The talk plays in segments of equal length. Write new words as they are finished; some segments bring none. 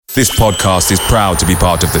This podcast is proud to be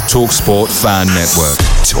part of the TalkSport Fan Network.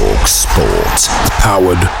 TalkSport.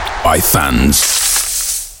 Powered by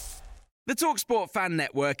fans. The TalkSport Fan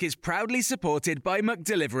Network is proudly supported by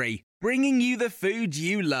McDelivery, bringing you the food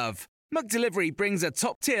you love. McDelivery brings a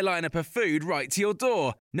top-tier lineup of food right to your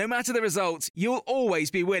door. No matter the result, you'll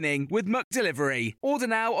always be winning with McDelivery. Order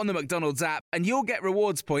now on the McDonald's app and you'll get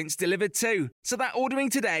rewards points delivered too. So that ordering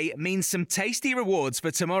today means some tasty rewards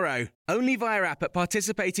for tomorrow. Only via app at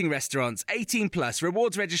participating restaurants. 18 plus.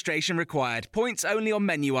 Rewards registration required. Points only on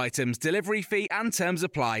menu items. Delivery fee and terms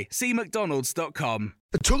apply. See mcdonalds.com.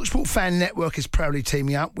 The TalkSport Fan Network is proudly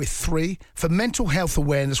teaming up with 3 for Mental Health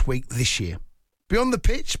Awareness Week this year. Beyond the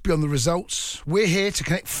pitch, beyond the results, we're here to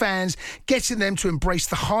connect fans, getting them to embrace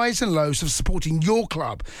the highs and lows of supporting your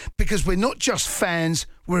club, because we're not just fans,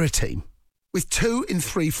 we're a team. With 2 in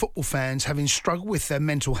 3 football fans having struggled with their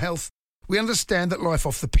mental health, we understand that life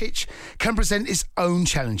off the pitch can present its own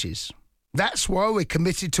challenges. That's why we're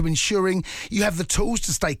committed to ensuring you have the tools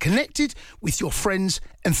to stay connected with your friends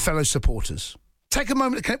and fellow supporters. Take a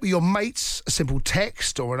moment to connect with your mates. A simple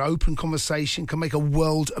text or an open conversation can make a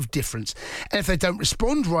world of difference. And if they don't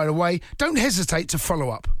respond right away, don't hesitate to follow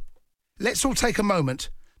up. Let's all take a moment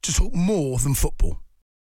to talk more than football.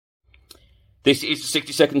 This is the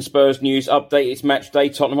 60-second Spurs news update. It's match day.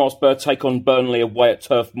 Tottenham Hotspur take on Burnley away at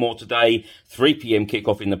Turf Moor today. 3 p.m.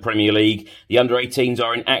 kickoff in the Premier League. The under-18s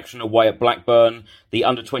are in action away at Blackburn. The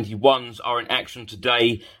under-21s are in action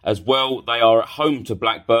today as well. They are at home to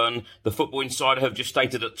Blackburn. The Football Insider have just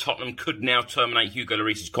stated that Tottenham could now terminate Hugo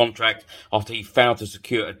Lloris's contract after he failed to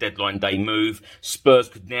secure a deadline day move. Spurs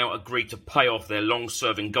could now agree to pay off their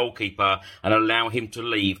long-serving goalkeeper and allow him to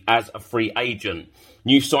leave as a free agent.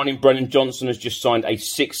 New signing Brennan Johnson has just signed a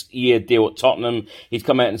 6-year deal at Tottenham. He's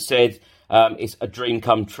come out and said it's a dream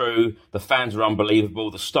come true. The fans are unbelievable.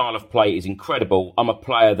 The style of play is incredible. I'm a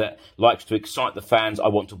player that likes to excite the fans. I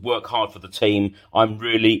want to work hard for the team. I'm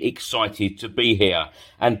really excited to be here.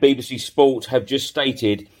 And BBC Sport have just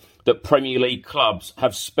stated that Premier League clubs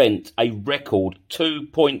have spent a record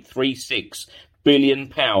 £2.36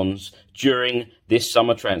 billion during this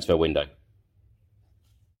summer transfer window.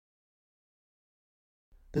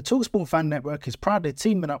 The TalkSport Fan Network is proudly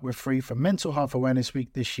teaming up with 3 for Mental Health Awareness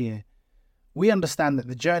Week this year. We understand that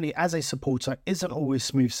the journey as a supporter isn't always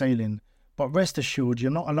smooth sailing, but rest assured you're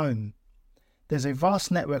not alone. There's a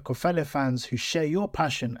vast network of fellow fans who share your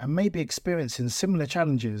passion and may be experiencing similar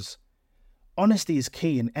challenges. Honesty is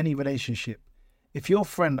key in any relationship. If your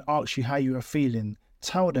friend asks you how you are feeling,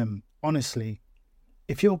 tell them honestly.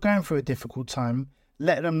 If you're going through a difficult time,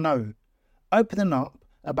 let them know. Opening up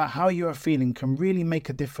about how you are feeling can really make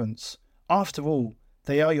a difference. After all,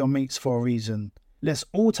 they are your mates for a reason. Let's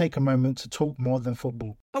all take a moment to talk more than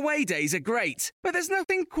football. Away days are great, but there's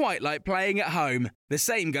nothing quite like playing at home. The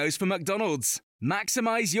same goes for McDonald's.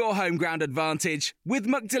 Maximise your home ground advantage with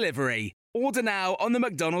McDelivery. Order now on the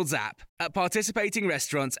McDonald's app. At participating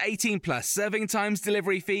restaurants, 18 plus, serving times,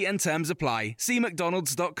 delivery fee and terms apply. See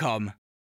mcdonalds.com.